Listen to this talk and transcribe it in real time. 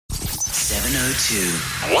102.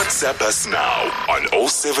 WhatsApp us now on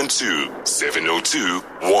 072 702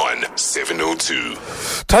 1702.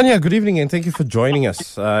 Tanja, good evening and thank you for joining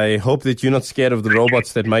us. I hope that you're not scared of the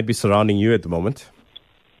robots that might be surrounding you at the moment.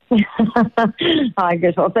 Hi,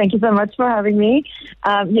 good. Well, thank you so much for having me.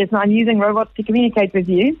 Yes, I'm using robots to communicate with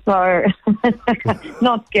you, so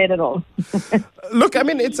not scared at all. Look, I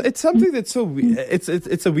mean, it's something that's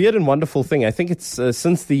it's a weird and wonderful thing. I think it's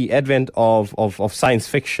since the advent of science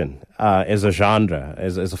fiction as a genre,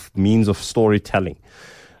 as a means of storytelling.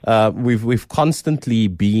 We've constantly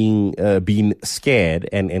been scared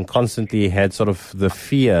and constantly had sort of the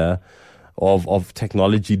fear of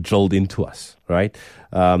technology drilled into us, right?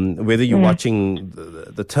 Whether you're watching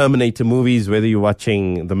the Terminator movies, whether you're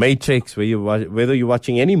watching The Matrix, whether you're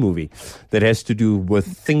watching any movie that has to do with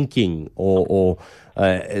thinking or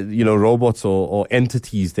robots or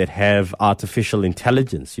entities that have artificial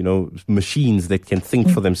intelligence, machines that can think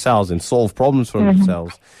for themselves and solve problems for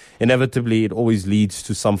themselves. Inevitably, it always leads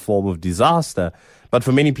to some form of disaster. But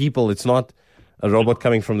for many people, it's not a robot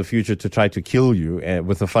coming from the future to try to kill you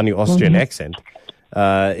with a funny Austrian accent.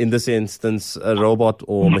 In this instance, a robot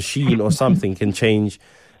or machine or something can change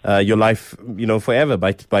your life, forever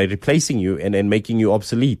by replacing you and making you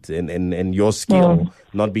obsolete and your skill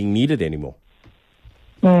not being needed anymore.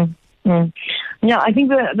 Yeah, I think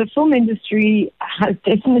the film industry has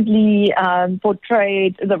definitely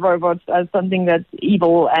portrayed the robots as something that's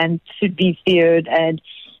evil and should be feared. And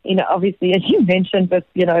obviously, as you mentioned, with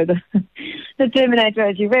the Terminator,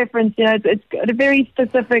 as you referenced, it's got a very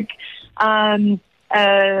specific agenda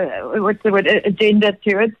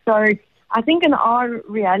to it. So I think in our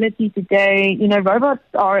reality today, robots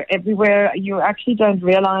are everywhere. You actually don't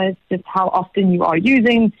realize just how often you are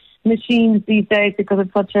using machines these days because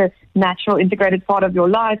it's such a natural, integrated part of your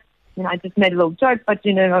life. I just made a little joke, but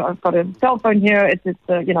I've got a cell phone here. It's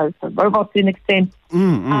a robot to an extent.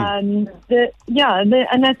 And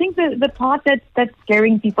I think the part that's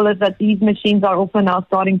scaring people is that these machines are also now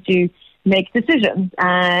starting to make decisions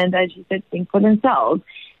and, as you said, think for themselves.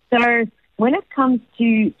 So when it comes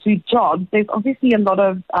to jobs, there's obviously a lot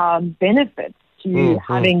of benefits to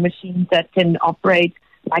having machines that can operate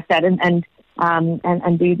like that and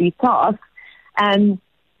do these tasks. And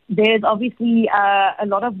there's obviously a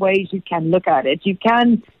lot of ways you can look at it. You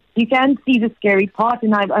can see the scary part,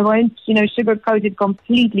 and I won't, sugarcoat it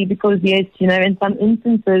completely because, yes, in some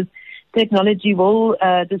instances, technology will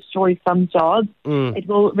destroy some jobs. It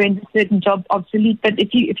will render certain jobs obsolete. But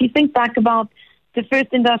if you think back about the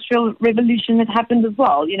first industrial revolution that happened as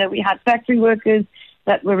well, we had factory workers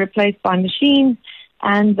that were replaced by machines,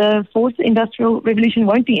 and the fourth industrial revolution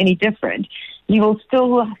won't be any different. You will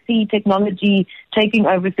still see technology taking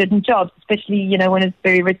over certain jobs, especially, when it's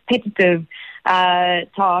very repetitive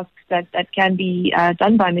tasks that can be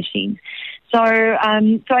done by machines. So I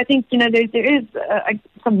think, there is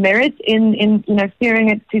some merit in fearing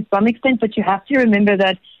it to some extent, but you have to remember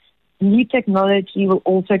that new technology will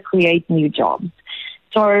also create new jobs.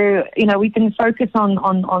 So, we can focus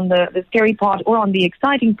on the scary part or on the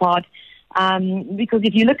exciting part. Because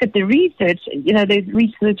if you look at the research, there's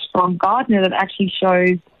research from Gartner that actually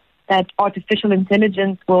shows that artificial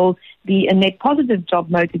intelligence will be a net positive job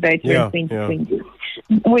motivator in 2020,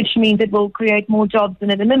 which means it will create more jobs than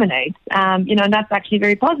it eliminates. And that's actually a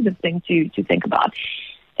very positive thing to think about.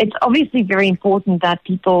 It's obviously very important that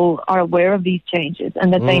people are aware of these changes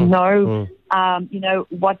and that they know,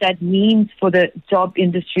 what that means for the job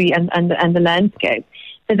industry and the landscape,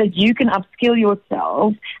 so that you can upskill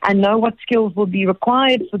yourself and know what skills will be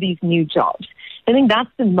required for these new jobs. I think that's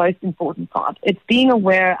the most important part. It's being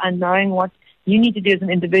aware and knowing what you need to do as an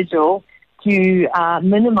individual to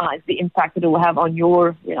minimize the impact that it will have on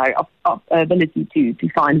your ability to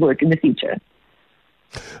find work in the future.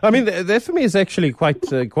 I mean, that for me is actually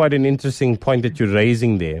quite an interesting point that you're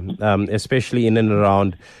raising there, especially in and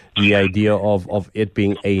around the idea of it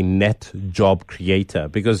being a net job creator.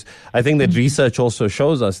 Because I think that research also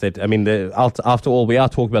shows us that, after all, we are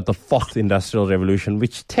talking about the fourth industrial revolution,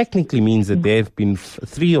 which technically means that there have been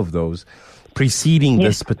three of those preceding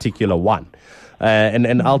this particular one.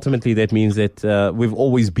 And ultimately that means that we've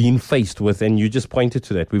always been faced with, and you just pointed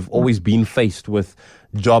to that, we've always been faced with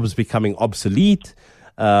jobs becoming obsolete,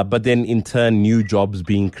 but then in turn new jobs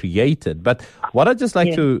being created. But what I'd just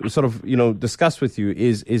like to sort of, discuss with you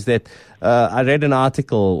is that I read an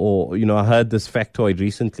article or, I heard this factoid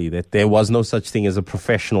recently that there was no such thing as a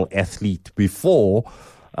professional athlete before,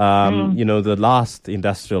 the last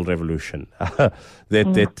industrial revolution. Or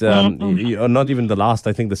not even the last,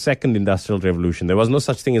 I think the second industrial revolution. There was no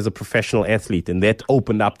such thing as a professional athlete, and that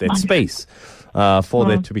opened up that space. for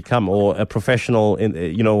that to become, or a professional,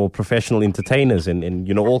 or professional entertainers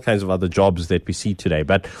and all kinds of other jobs that we see today.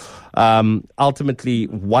 But ultimately,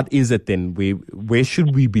 what is it then? Where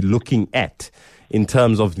should we be looking at in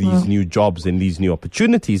terms of these new jobs and these new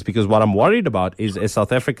opportunities? Because what I'm worried about is, as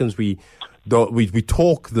South Africans, we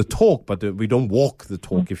talk the talk, but we don't walk the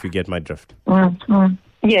talk, if you get my drift.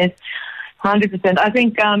 Yes, 100%. I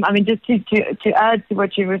think, just to add to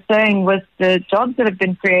what you were saying with the jobs that have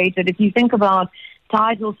been created, if you think about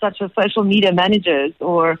titles such as social media managers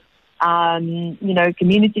or,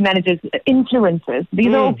 community managers, influencers, these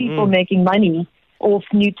are all people making money off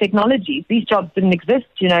new technologies. These jobs didn't exist,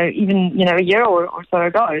 even a year or so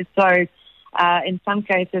ago. So in some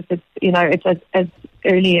cases, it's as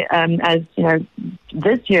early as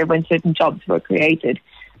this year when certain jobs were created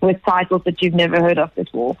with titles that you've never heard of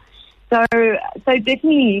before. So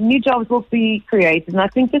definitely new jobs will be created. And I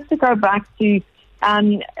think just to go back to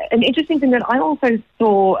an interesting thing that I also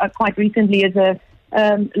saw quite recently is a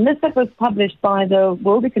list that was published by the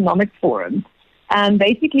World Economic Forum. And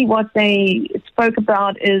basically what they spoke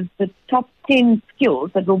about is the top 10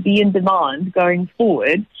 skills that will be in demand going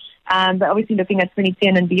forward. But obviously looking at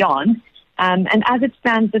 2010 and beyond. And as it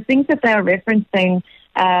stands, the things that they are referencing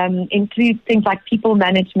include things like people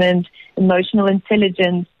management, emotional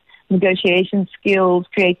intelligence, negotiation skills,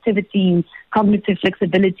 creativity, cognitive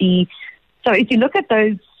flexibility. So if you look at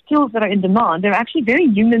those skills that are in demand, they're actually very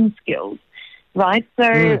human skills, right?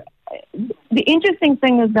 So the interesting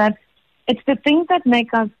thing is that it's the things that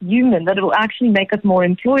make us human that will actually make us more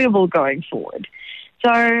employable going forward.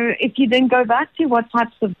 So if you then go back to what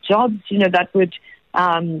types of jobs, that would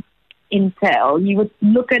entail, you would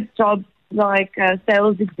look at jobs like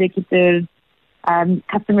sales executives,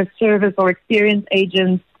 customer service or experience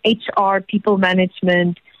agents, HR, people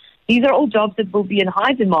management. These are all jobs that will be in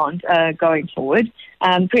high demand going forward.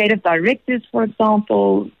 Creative directors, for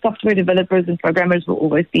example, software developers and programmers will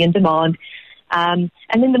always be in demand. And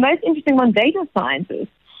then the most interesting one, data scientists.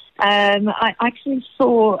 I actually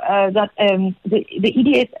saw that the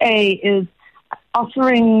EDSA is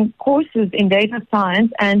offering courses in data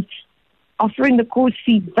science and offering the course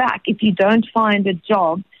feedback if you don't find a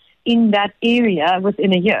job in that area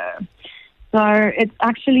within a year. So it's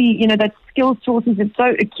actually, that skill shortage is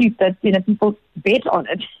so acute that, people bet on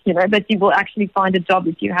it, that you will actually find a job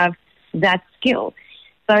if you have that skill.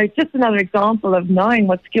 So it's just another example of knowing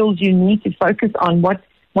what skills you need to focus on, what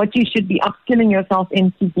you should be upskilling yourself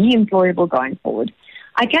in to be employable going forward.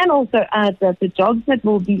 I can also add that the jobs that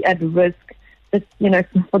will be at risk, that,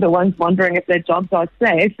 for the ones wondering if their jobs are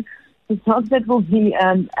safe, the jobs that will be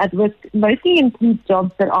at risk mostly include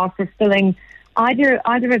jobs that are fulfilling either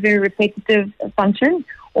a very repetitive function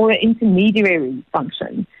or an intermediary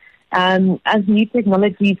function. As new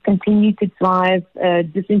technologies continue to drive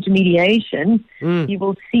disintermediation, you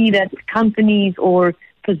will see that companies or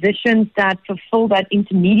positions that fulfill that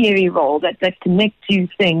intermediary role, that connect to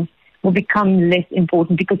things, will become less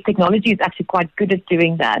important because technology is actually quite good at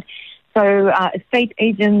doing that. So estate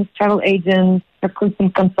agents, travel agents,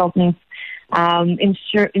 recruitment consultants,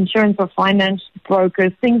 insurance or finance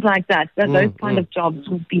brokers, things like that. Those kind of jobs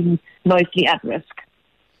would be mostly at risk.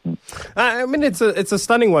 It's a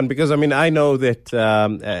stunning one because, I know that,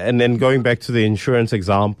 and then going back to the insurance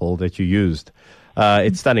example that you used,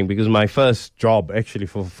 it's stunning because my first job actually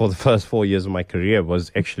for the first 4 years of my career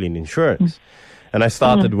was actually in insurance. And I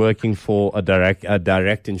started working for a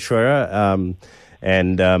direct insurer.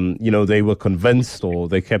 They were convinced, or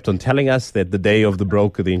they kept on telling us that the day of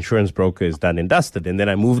the insurance broker is done and dusted. And then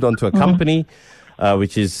I moved on to a company,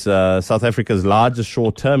 which is South Africa's largest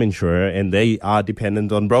short-term insurer, and they are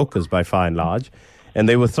dependent on brokers by far and large. And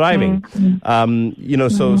they were thriving,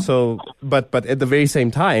 but at the very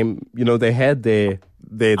same time, they had their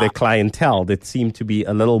clientele that seemed to be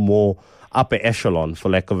a little more upper echelon, for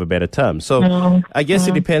lack of a better term. So I guess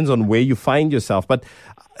it depends on where you find yourself. But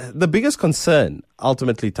the biggest concern,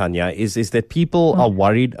 ultimately, Tanja, is that people are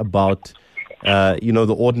worried about,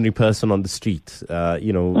 the ordinary person on the street,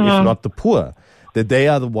 if not the poor, that they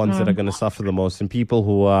are the ones that are going to suffer the most. And people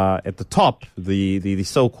who are at the top, the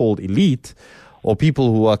so-called elite, or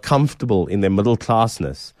people who are comfortable in their middle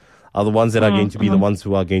classness, are the ones that are going to be the ones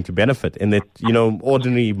who are going to benefit. And that,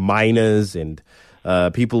 ordinary miners and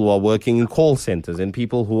people who are working in call centers and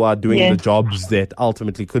people who are doing the jobs that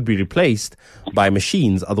ultimately could be replaced by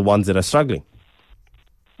machines are the ones that are struggling.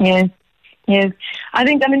 Yes. I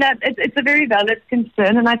think, that it's a very valid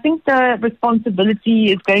concern, and I think the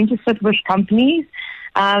responsibility is going to sit with companies.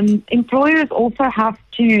 Employers also have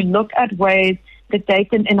to look at ways that they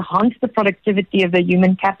can enhance the productivity of the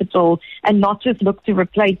human capital and not just look to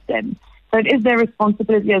replace them. So it is their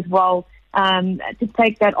responsibility as well to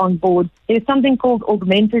take that on board. There's something called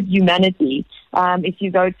augmented humanity. If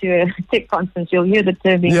you go to a tech conference, you'll hear the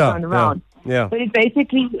term being thrown around. Yeah. But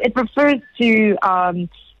it refers to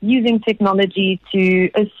using technology to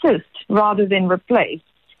assist rather than replace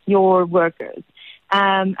your workers.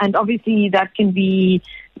 And obviously that can be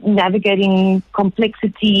navigating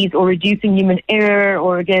complexities or reducing human error,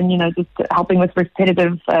 or again, just helping with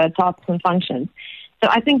repetitive tasks and functions. So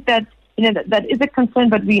I think that, that is a concern,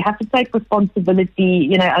 but we have to take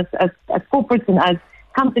responsibility, as corporates and as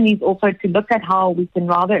companies also, to look at how we can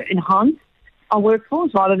rather enhance our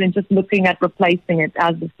workforce rather than just looking at replacing it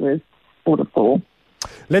as the first port of call.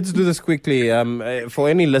 Let's do this quickly. For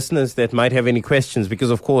any listeners that might have any questions, because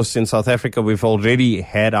of course in South Africa we've already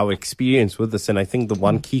had our experience with this, and I think the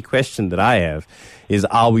one key question that I have is,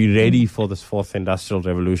 are we ready for this fourth industrial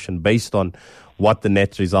revolution based on what the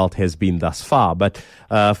net result has been thus far? But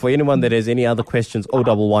for anyone that has any other questions,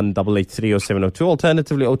 011 883 0702,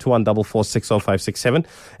 alternatively 021 446 0567.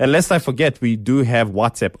 And lest I forget, we do have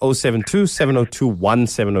WhatsApp, 072 702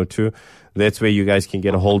 1702. That's where you guys can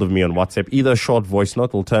get a hold of me on WhatsApp. Either a short voice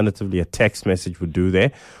note, alternatively a text message would do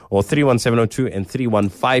there, or 31702 and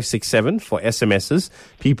 31567 for SMSs,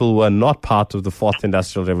 people who are not part of the fourth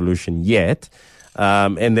industrial revolution yet.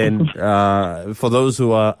 And then for those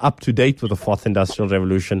who are up to date with the fourth industrial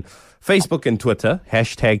revolution, Facebook and Twitter,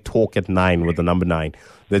 hashtag talk at 9 with the number 9.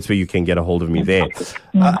 That's where you can get a hold of me there.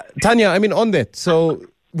 Tanja, on that, so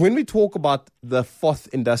when we talk about the fourth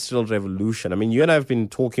industrial revolution, you and I have been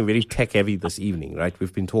talking very tech heavy this evening, right?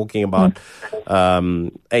 We've been talking about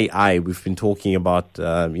AI. We've been talking about,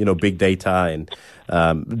 big data and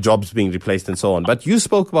jobs being replaced and so on. But you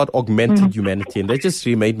spoke about augmented humanity, and that just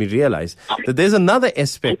made me realize that there's another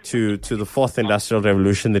aspect to the fourth industrial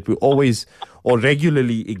revolution that we always or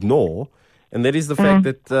regularly ignore. And that is the fact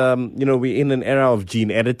that, we're in an era of gene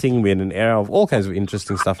editing. We're in an era of all kinds of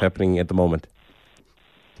interesting stuff happening at the moment.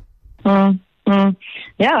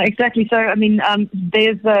 Yeah, exactly. So,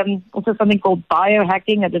 there's also something called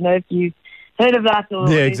biohacking. I don't know if you've heard of that. Or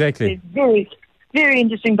yeah, exactly. There's very, very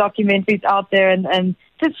interesting documentaries out there, and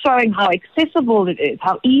just showing how accessible it is,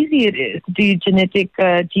 how easy it is to do genetic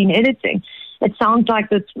gene editing. It sounds like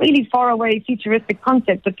this really far away futuristic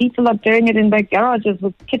concept, but people are doing it in their garages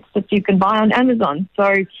with kits that you can buy on Amazon.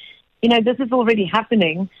 So, this is already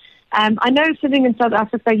happening. I know sitting in South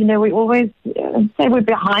Africa, we always say we're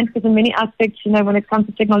behind, because in many aspects, when it comes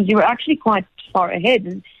to technology, we're actually quite far ahead.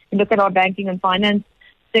 And you look at our banking and finance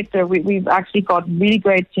sector, we've actually got really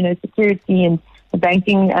great, security, and the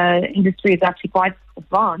banking industry is actually quite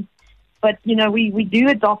advanced. But, we do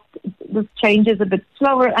adopt the changes a bit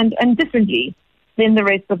slower and differently than the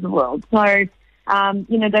rest of the world. So,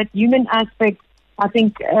 that human aspect, I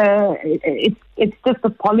think it's just the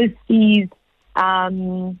policies.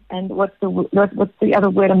 And what's the other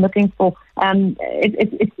word I'm looking for?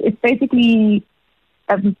 It's basically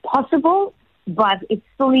possible, but it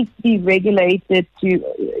still needs to be regulated to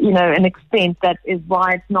an extent that is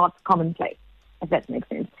why it's not commonplace, if that makes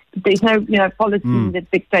sense. There's no policy that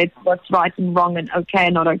dictates what's right and wrong and okay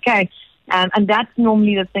and not okay, and that's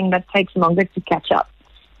normally the thing that takes longer to catch up.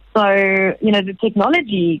 So the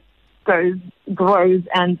technology grows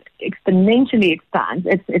and exponentially expands.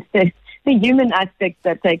 It's the human aspect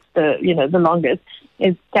that takes the longest,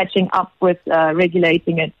 is catching up with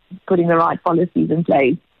regulating it, putting the right policies in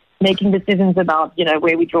place, making decisions about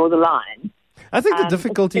where we draw the line. I think the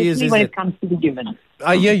difficulty is when it comes to the human.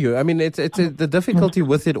 I hear you. The difficulty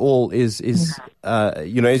with it all is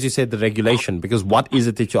as you said, the regulation, because what is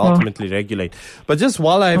it that you ultimately regulate? But just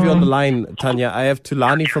while I have you on the line, Tanja, I have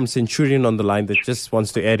Tulani from Centurion on the line that just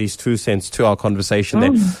wants to add his 2 cents to our conversation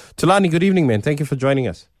there. Tulani, good evening, man. Thank you for joining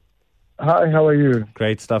us. Hi, how are you?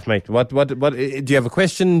 Great stuff, mate. What do you have a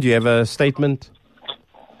question? Do you have a statement?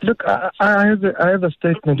 Look, I have a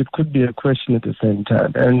statement. It could be a question at the same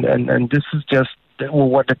time. And this is just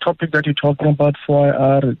what the topic that you're talking about for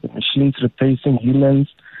the machines replacing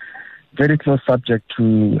humans. Very close subject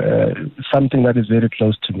to something that is very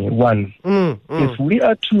close to me. One, if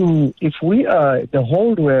the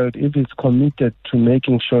whole world, if it's committed to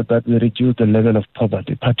making sure that we reduce the level of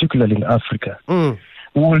poverty, particularly in Africa,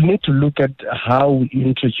 we will need to look at how we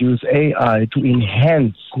introduce AI to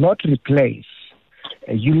enhance, not replace,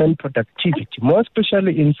 human productivity, more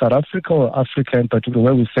especially in South Africa or Africa in particular,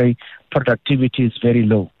 where we say productivity is very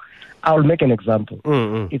low. I'll make an example.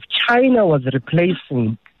 If China was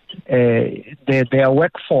replacing their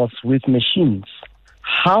workforce with machines,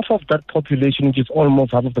 half of that population, which is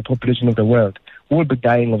almost half of the population of the world, will be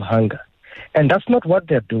dying of hunger. And that's not what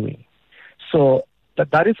they're doing. So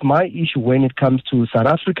that is my issue when it comes to South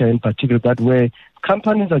Africa in particular, that where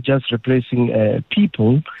companies are just replacing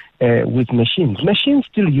people with machines. Machines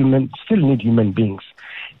still need human beings.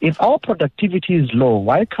 If our productivity is low,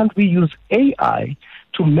 why can't we use AI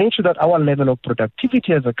to make sure that our level of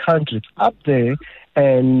productivity as a country is up there,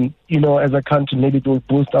 and, as a country, maybe it will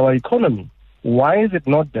boost our economy? Why is it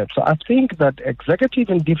not that? So I think that executives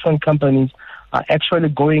in different companies are actually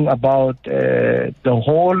going about the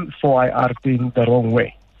whole 4IR thing the wrong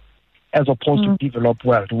way, as opposed to develop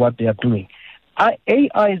well to what they are doing.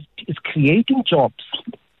 AI is creating jobs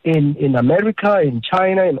in America, in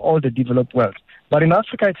China, in all the developed world. But in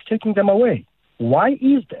Africa, it's taking them away. Why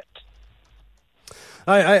is that?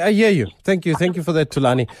 I hear you. Thank you for that,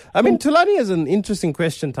 Thulani. I mean, Thulani has an interesting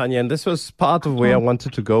question, Tanya, and this was part of where I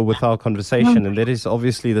wanted to go with our conversation, and that is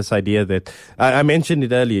obviously this idea that I mentioned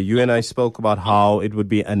it earlier. You and I spoke about how it would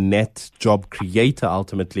be a net job creator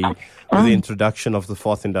ultimately with the introduction of the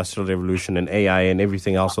fourth industrial revolution and AI and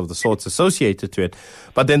everything else of the sorts associated to it.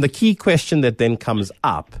 But then the key question that then comes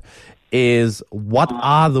up is, what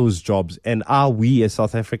are those jobs, and are we as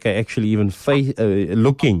South Africa actually even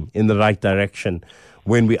looking in the right direction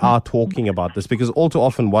when we are talking about this? Because all too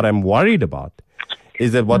often what I'm worried about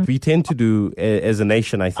is that what we tend to do as a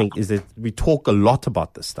nation, I think, is that we talk a lot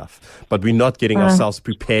about this stuff, but we're not getting ourselves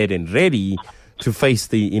prepared and ready to face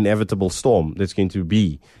the inevitable storm that's going to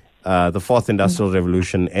be the fourth industrial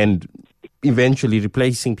revolution and eventually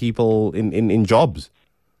replacing people in jobs.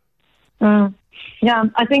 Yeah,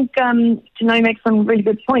 I think Janai makes some really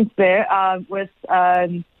good points there with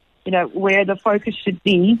where the focus should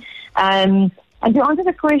be. And to answer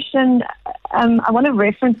the question, I want to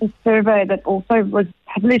reference a survey that also was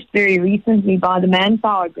published very recently by the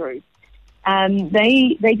Manpower Group.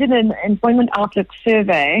 They did an employment outlook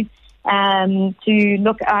survey to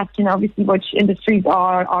look at, obviously which industries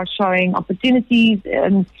are showing opportunities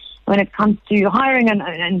when it comes to hiring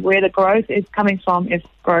and where the growth is coming from, if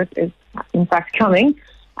growth is in fact coming.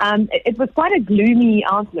 It was quite a gloomy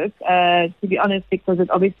outlook, to be honest, because it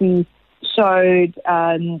obviously showed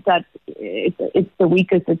that it's the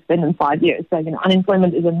weakest it's been in 5 years. So,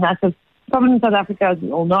 unemployment is a massive problem in South Africa, as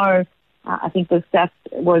we all know. I think the stat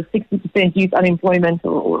was 60% youth unemployment,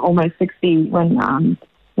 or almost 60 when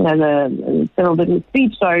the Cyril did his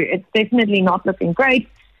speech. So it's definitely not looking great.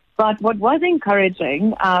 But what was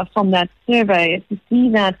encouraging from that survey is to see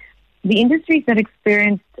that the industries that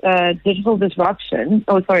experienced digital disruption,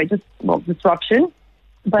 but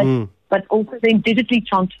also being digitally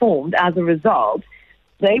transformed as a result,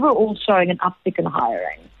 they were all showing an uptick in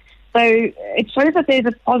hiring. So it shows that there's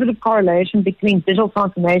a positive correlation between digital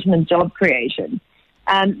transformation and job creation,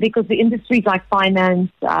 because the industries like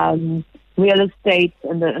finance, real estate,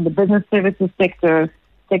 and the business services sectors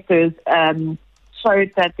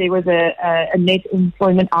showed that there was a net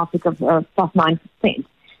employment outlook of plus 9%.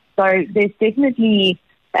 So there's definitely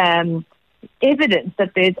evidence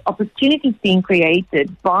that there's opportunities being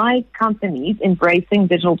created by companies embracing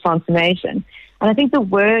digital transformation. And I think the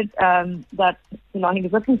word that Thulani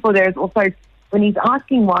was looking for there is also when he's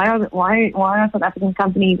asking why are South African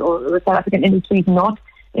companies or South African industries not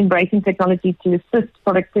embracing technology to assist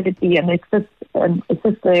productivity and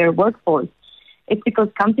assist their workforce. It's because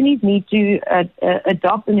companies need to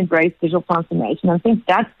adopt and embrace digital transformation. I think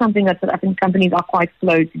that's something that South African companies are quite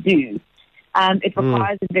slow to do. It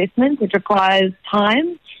requires investment, it requires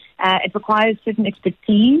time, it requires certain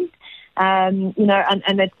expertise, and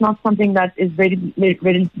it's not something that is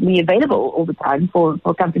readily available all the time for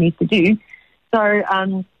companies to do. So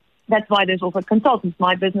that's why there's also consultants.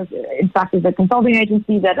 My business, in fact, is a consulting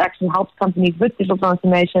agency that actually helps companies with digital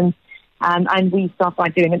transformation. And we start by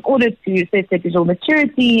doing an audit to assess their digital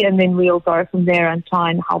maturity, and then we'll go from there and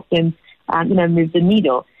try and help them, move the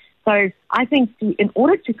needle. So I think in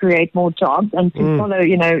order to create more jobs and to follow,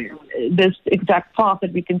 this exact path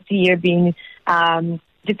that we can see here being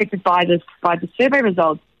depicted by the survey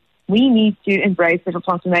results, we need to embrace digital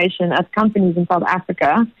transformation as companies in South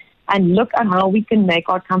Africa and look at how we can make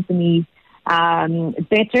our companies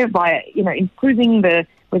better by, improving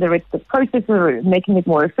whether it's the process or making it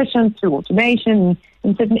more efficient through automation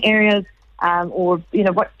in certain areas, or,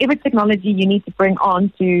 whatever technology you need to bring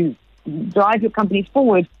on to drive your companies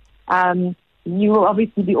forward, you will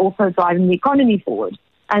obviously be also driving the economy forward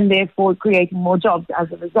and therefore creating more jobs as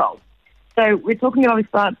a result. So we're talking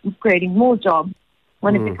about creating more jobs.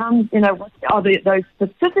 When it becomes, what are those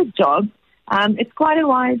specific jobs, it's quite a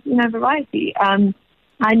wide, variety. I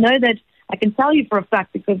know that I can tell you for a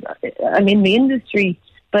fact because I'm in the industry,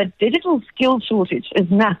 but digital skill shortage is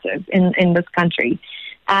massive in this country.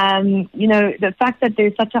 The fact that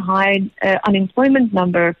there's such a high unemployment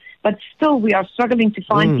number but still we are struggling to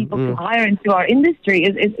find people to hire into our industry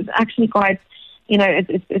is actually quite,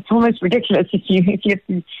 it's almost ridiculous if you have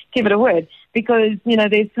to give it a word, because,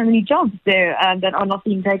 there's so many jobs there that are not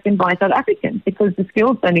being taken by South Africans because the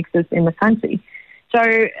skills don't exist in the country. So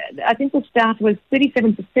I think the stat was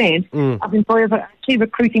 37% of employers are actually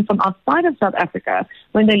recruiting from outside of South Africa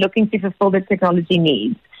when they're looking to fulfill their technology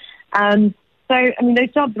needs. Those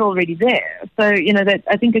jobs are already there. So, that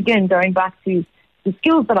I think, again, going back to the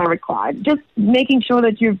skills that are required, just making sure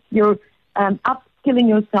that you're upskilling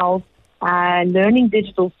yourself, learning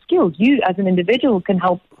digital skills. You, as an individual, can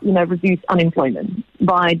help, reduce unemployment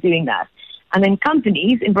by doing that. And then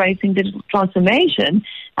companies embracing digital transformation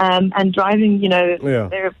and driving,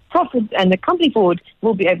 their profits and the company forward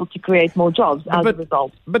will be able to create more jobs as a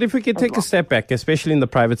result. But if we can take a step back, especially in the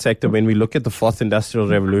private sector, when we look at the fourth industrial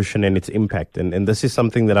revolution and its impact, and this is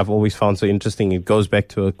something that I've always found so interesting. It goes back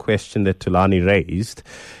to a question that Tulani raised.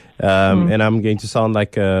 And I'm going to sound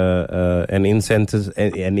like an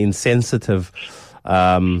insensitive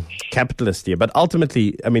capitalist here. But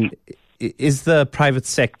ultimately, is the private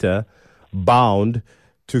sector bound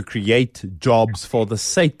to create jobs for the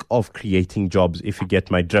sake of creating jobs, if you get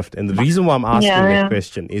my drift? And the reason why I'm asking that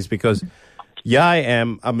question is because,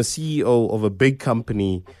 I'm a CEO of a big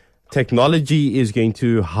company. Technology is going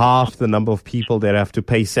to halve the number of people that I have to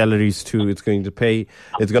pay salaries to. It's going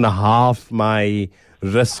to halve my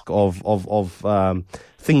risk of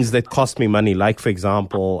things that cost me money, like, for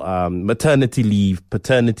example, maternity leave,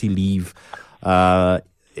 paternity leave,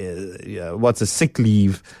 sick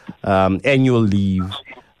leave, annual leave,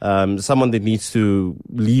 someone that needs to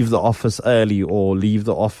leave the office early or leave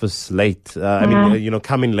the office late,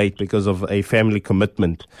 come in late because of a family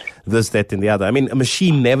commitment, this, that, and the other. A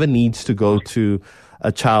machine never needs to go to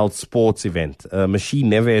a child's sports event. A machine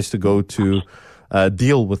never has to go to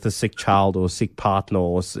deal with a sick child or a sick partner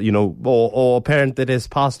or a parent that has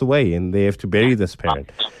passed away and they have to bury this parent.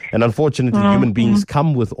 And unfortunately, human beings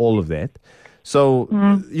come with all of that. So,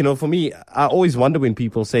 for me, I always wonder when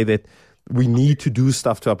people say that we need to do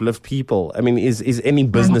stuff to uplift people. Is any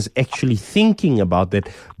business actually thinking about that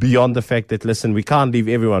beyond the fact that, listen, we can't leave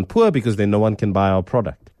everyone poor because then no one can buy our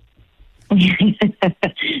product?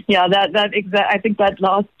 Yeah, I think that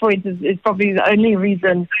last point is probably the only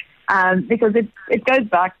reason, because it goes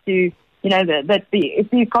back to, that if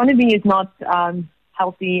the economy is not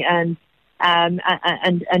healthy and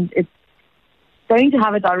it's going to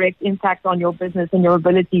have a direct impact on your business and your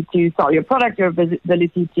ability to sell your product, your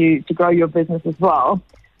ability to grow your business as well.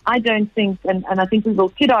 I don't think, and I think we will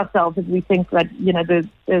kid ourselves if we think that,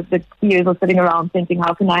 the CEOs are sitting around thinking,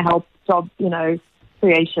 how can I help job,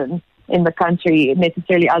 creation in the country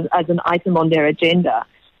necessarily as an item on their agenda.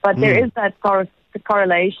 But there is that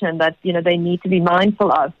correlation that, they need to be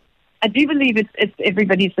mindful of. I do believe it's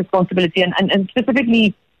everybody's responsibility, and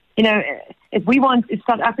specifically, if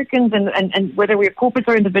South Africans and whether we're corporates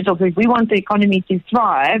or individuals, if we want the economy to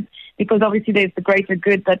thrive, because obviously there's the greater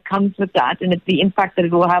good that comes with that, and it's the impact that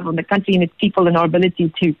it will have on the country and its people and our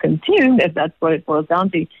ability to consume, if that's what it boils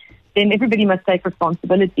down to, then everybody must take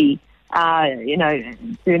responsibility, to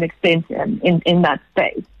an extent in that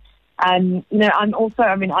space. And, I'm also,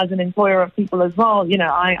 as an employer of people as well,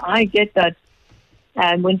 I get that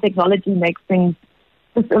when technology makes things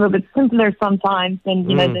just a little bit simpler sometimes than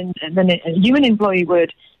a human employee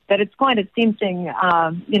would, that it's quite a tempting,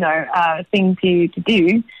 thing to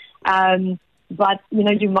do. But,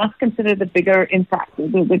 you must consider the bigger impact,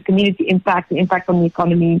 the community impact, the impact on the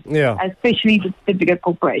economy, especially the bigger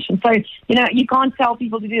corporations. So, you can't tell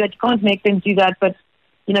people to do that. You can't make them do that. But,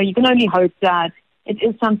 you can only hope that it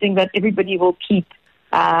is something that everybody will keep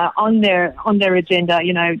on their agenda,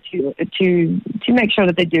 to make sure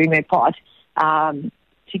that they're doing their part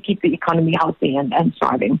to keep the economy healthy and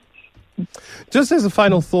thriving. Just as a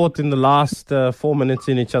final thought in the last 4 minutes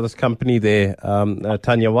in each other's company there,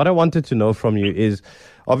 Tanja, what I wanted to know from you is,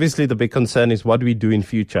 obviously the big concern is what do we do in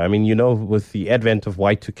future? With the advent of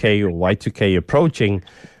Y2K or Y2K approaching,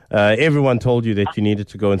 everyone told you that you needed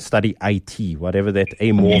to go and study IT, whatever that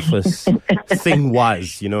amorphous thing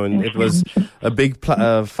was, and it was a big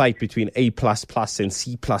fight between A++ and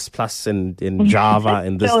C++ and Java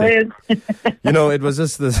and this thing. It was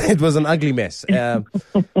just this, it was an ugly mess.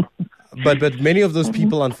 But many of those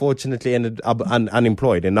people, unfortunately, ended up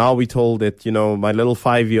unemployed. And now we're told that, my little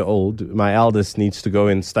 5-year-old, my eldest, needs to go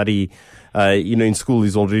and study, in school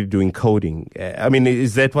he's already doing coding.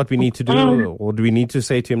 Is that what we need to do? Or do we need to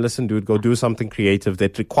say to him, listen, dude, go do something creative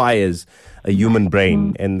that requires a human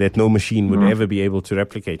brain and that no machine would ever be able to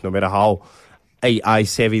replicate, no matter how AI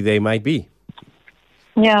savvy they might be?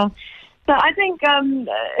 Yeah. So So I think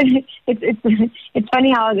it's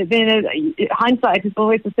funny how hindsight is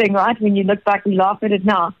always the thing, right? When you look back, we laugh at it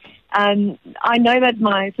now. I know that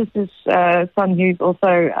my sister's son, who's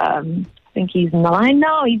also, I think he's 9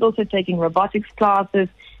 now, he's also taking robotics classes.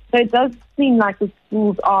 So it does seem like the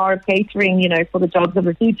schools are catering, for the jobs of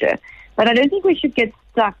the future. But I don't think we should get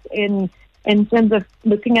stuck in terms of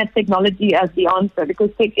looking at technology as the answer,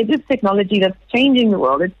 because it is technology that's changing the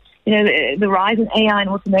world. It's, the rise in AI and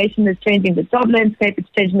automation is changing the job landscape. It's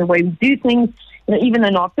changing the way we do things. Even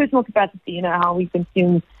in our personal capacity, how we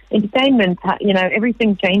consume entertainment,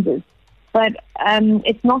 everything changes. But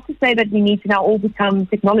it's not to say that we need to now all become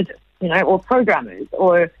technologists, or programmers,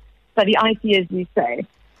 or study IT, as you say.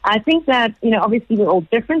 I think that, obviously we're all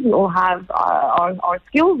different. We all have our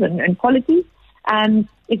skills and qualities. And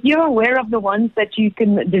if you're aware of the ones that you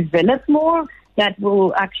can develop more, that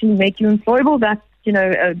will actually make you employable, that's,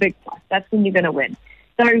 a big plus. That's when you're going to win.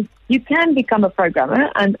 So you can become a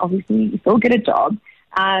programmer and obviously you still get a job.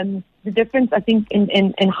 The difference, I think,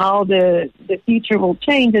 in how the future will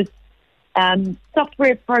change is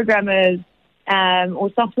software programmers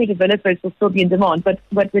or software developers will still be in demand. But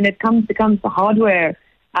when it becomes the hardware,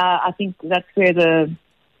 I think that's where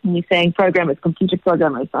when you're saying programmers, computer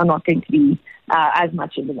programmers are not going to be as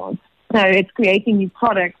much in demand. So it's creating these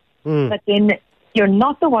products, but then you're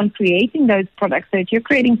not the one creating those products. So if you're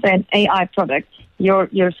creating, say, an AI product,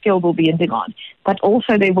 your skill will be in demand. But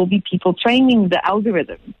also there will be people training the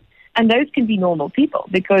algorithms. And those can be normal people,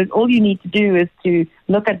 because all you need to do is to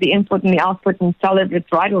look at the input and the output and tell if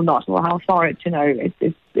it's right or not, or how far it's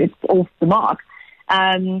off the mark.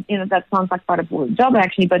 That sounds like quite a boring job,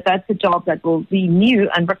 actually, but that's a job that will be new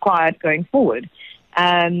and required going forward.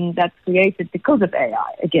 That's created because of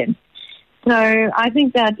AI, again. So I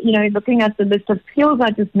think that, looking at the list of skills I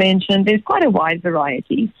just mentioned, there's quite a wide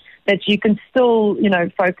variety that you can still,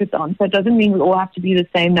 focus on. So it doesn't mean we all have to be the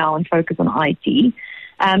same now and focus on IT.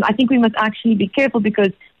 I think we must actually be careful, because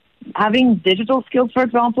having digital skills, for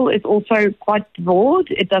example, is also quite broad.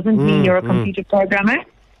 It doesn't mean you're a computer programmer.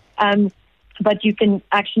 But you can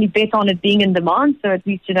actually bet on it being in demand. So at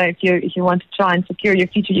least, if you want to try and secure your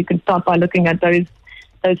future, you can start by looking at those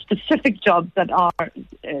specific jobs that are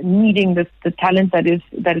needing the talent that is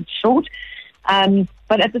short.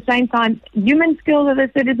 But at the same time, human skills, as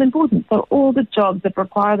I said, is important. So all the jobs that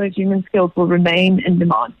require those human skills will remain in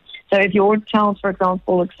demand. So if your child, for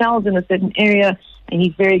example, excels in a certain area and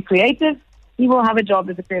he's very creative, he will have a job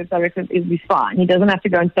as a creative director. It'll be fine. He doesn't have to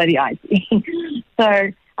go and study IT.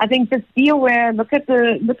 So I think just be aware. Look at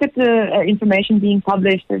the information being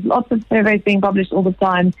published. There's lots of surveys being published all the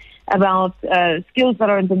time about skills that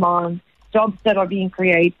are in demand, jobs that are being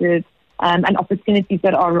created, and opportunities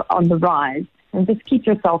that are on the rise. And just keep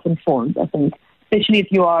yourself informed, I think, especially if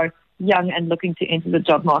you are young and looking to enter the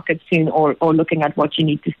job market soon, or looking at what you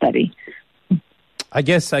need to study. I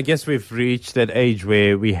guess we've reached that age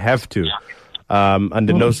where we have to,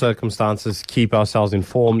 under no circumstances, keep ourselves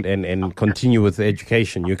informed and continue with the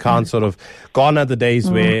education. You can't sort of, gone are the days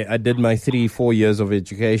where I did my 3-4 years of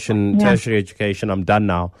education, tertiary education, I'm done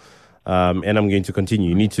now. And I'm going to continue.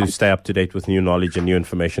 You need to stay up to date with new knowledge and new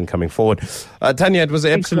information coming forward. Tanja, it was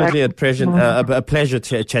absolutely a pleasure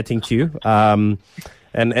chatting to you.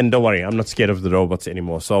 And don't worry, I'm not scared of the robots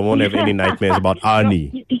anymore, so I won't have any nightmares about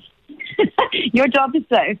Arnie. Your job is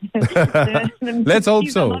safe. Let's hope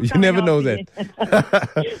so. You never know that.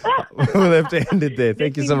 We'll have to end it there.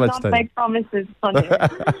 Thank you so much, Tanja. Make promises,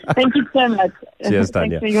 Tanja. Thank you so much. Cheers,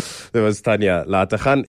 Tanja. There was Tanja Lategan.